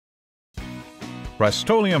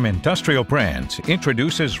Rust-Oleum Industrial Brands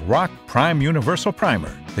introduces Roc-Prime Universal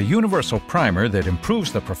Primer, the universal primer that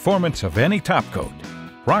improves the performance of any top coat.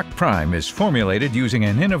 Roc-Prime is formulated using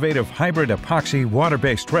an innovative hybrid epoxy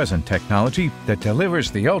water-based resin technology that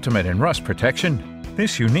delivers the ultimate in rust protection.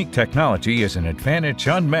 This unique technology is an advantage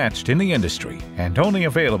unmatched in the industry and only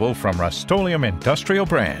available from Rust-Oleum Industrial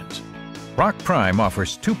Brands. Roc-Prime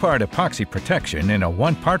offers 2-part epoxy protection in a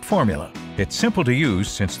 1-part formula. It's simple to use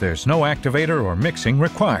since there's no activator or mixing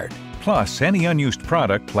required. Plus, any unused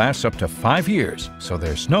product lasts up to 5 years, so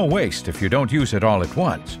there's no waste if you don't use it all at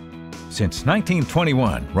once. Since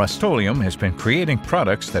 1921, Rust-Oleum has been creating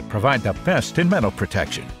products that provide the best in metal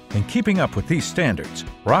protection. In keeping up with these standards,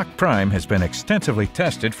 Roc-Prime has been extensively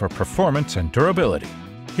tested for performance and durability.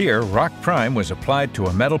 Here, Roc-Prime was applied to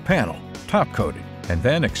a metal panel, top-coated, and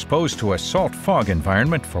then exposed to a salt fog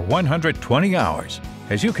environment for 120 hours.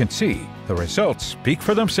 As you can see, the results speak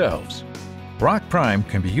for themselves. Roc-Prime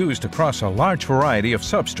can be used across a large variety of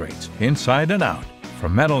substrates, inside and out,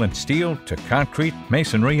 from metal and steel to concrete,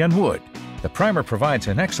 masonry, and wood. The primer provides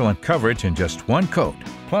an excellent coverage in just 1 coat.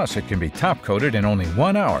 Plus, it can be top-coated in only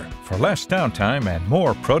 1 hour for less downtime and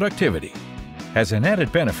more productivity. As an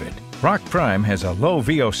added benefit, Roc-Prime has a low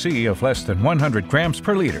VOC of less than 100 grams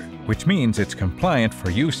per liter, which means it's compliant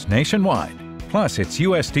for use nationwide. Plus, it's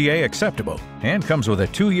USDA acceptable and comes with a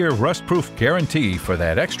 2-year rust-proof guarantee for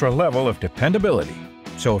that extra level of dependability.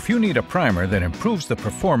 So if you need a primer that improves the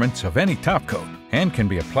performance of any top coat and can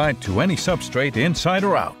be applied to any substrate inside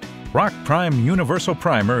or out, Roc-Prime Universal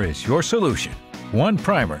Primer is your solution. One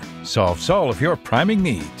primer solves all of your priming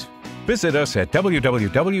needs. Visit us at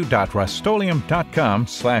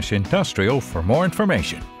www.rustoleum.com/industrial for more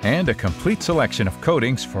information and a complete selection of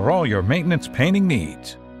coatings for all your maintenance painting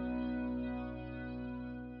needs.